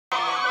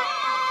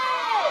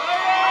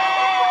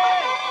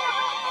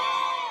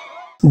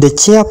The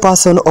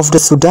chairperson of the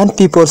Sudan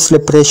People's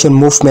Liberation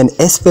Movement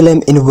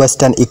SPLM in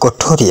Western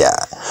Equatoria,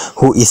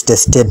 who is the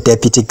state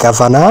deputy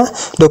governor,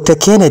 Dr.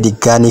 Kennedy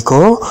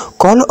Ganiko,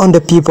 called on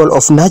the people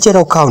of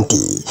Nagero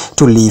County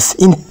to live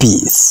in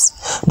peace.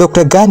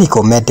 Dr.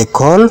 Ganiko made the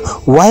call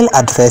while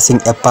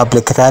addressing a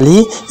public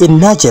rally in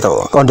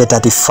Nagero on the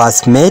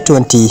 31st May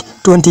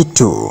 2022.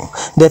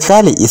 The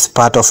rally is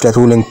part of the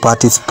ruling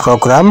party's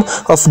program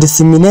of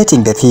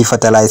disseminating the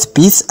revitalized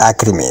peace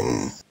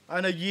agreement.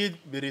 أنا جيت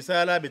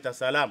برسالة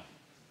بتسلام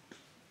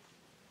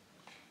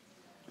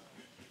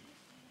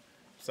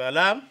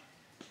سلام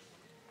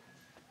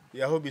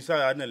يهو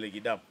بيساعد عنا اللي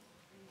قدام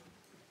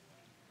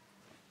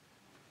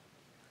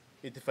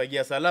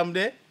اتفاقية سلام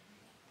ده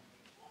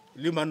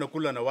لما أنه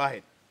كلنا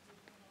واحد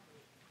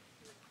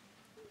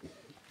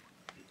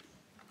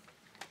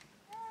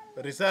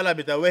رسالة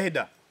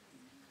بتوحدة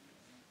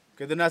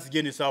كده ناس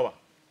جيني سوا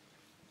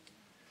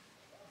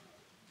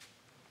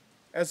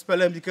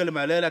SPLM di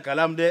kelma lela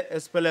kalam de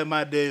SPLM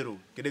ma deru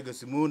kede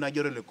gasimu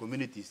Nagero le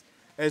communities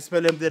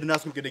SPLM de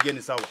nasu kede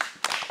geni sawa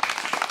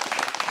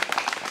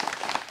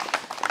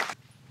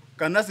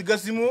kanas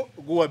gasimu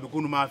guwa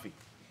bikunu mafi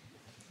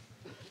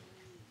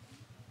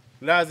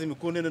lazim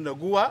ikunu na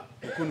guwa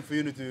ikunu fi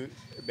unity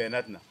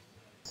benatna.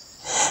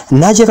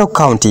 Nagero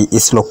County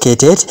is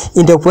located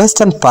in the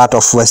western part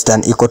of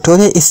Western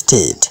Equatoria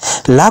State.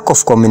 Lack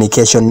of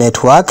communication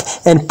network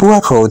and poor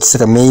roads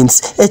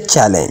remains a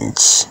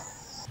challenge.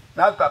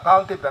 Nagero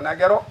County the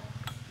Nagero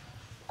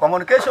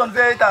communication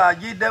zai ta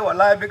jide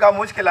wallahi bika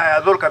mushkila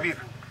ya zul kabir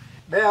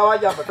da ya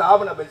waja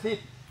bataabna basit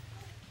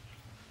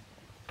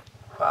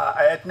fa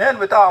etnen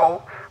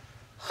bitao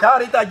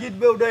shari ta jid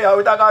be de ya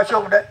ita ka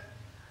shok de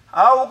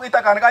au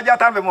kita kan ka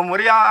jata be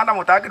memoria ana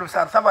mutakid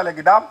sar saba le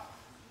gidam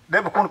de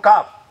bukun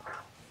kap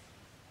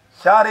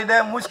shari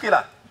de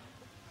mushkila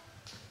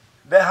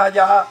de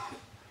haja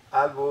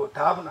albu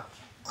taabna.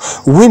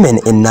 Women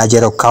in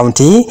Nagero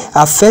County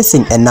are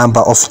facing a number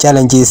of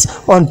challenges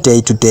on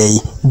day-to-day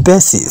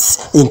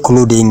basis,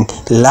 including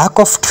lack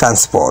of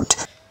transport.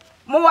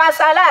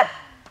 Muwasalat,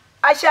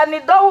 ashani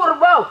dawur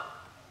baw,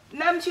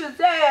 namshu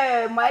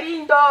ze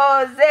marindo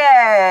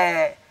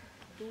ze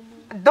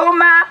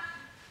duma,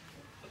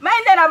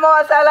 maindana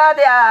muwasalat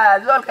ya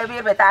zol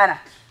kabir betana.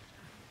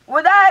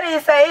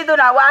 Udari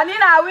sayiduna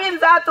wanina win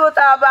zatu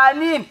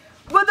tabanin,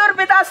 gudur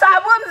bita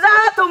sabun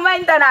zatu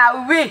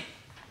maindana win.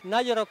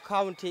 Nagero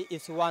County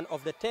is one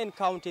of the 10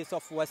 counties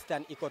of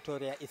Western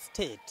Equatoria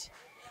State,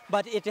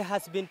 but it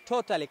has been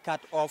totally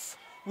cut off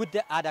with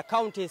the other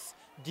counties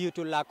due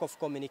to lack of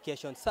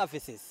communication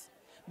services.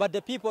 But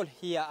the people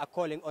here are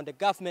calling on the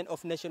government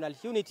of national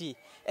unity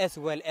as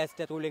well as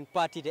the ruling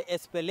party, the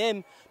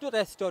SPLM, to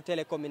restore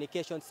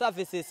telecommunication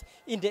services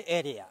in the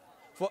area.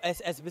 For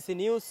SSBC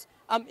News,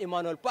 I'm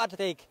Emmanuel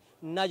Patrick,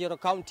 Nagero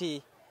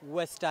County,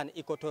 Western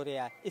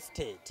Equatoria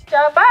State.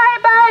 Bye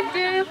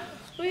bye,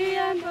 we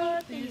are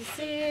not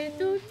bye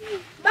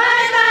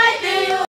bye.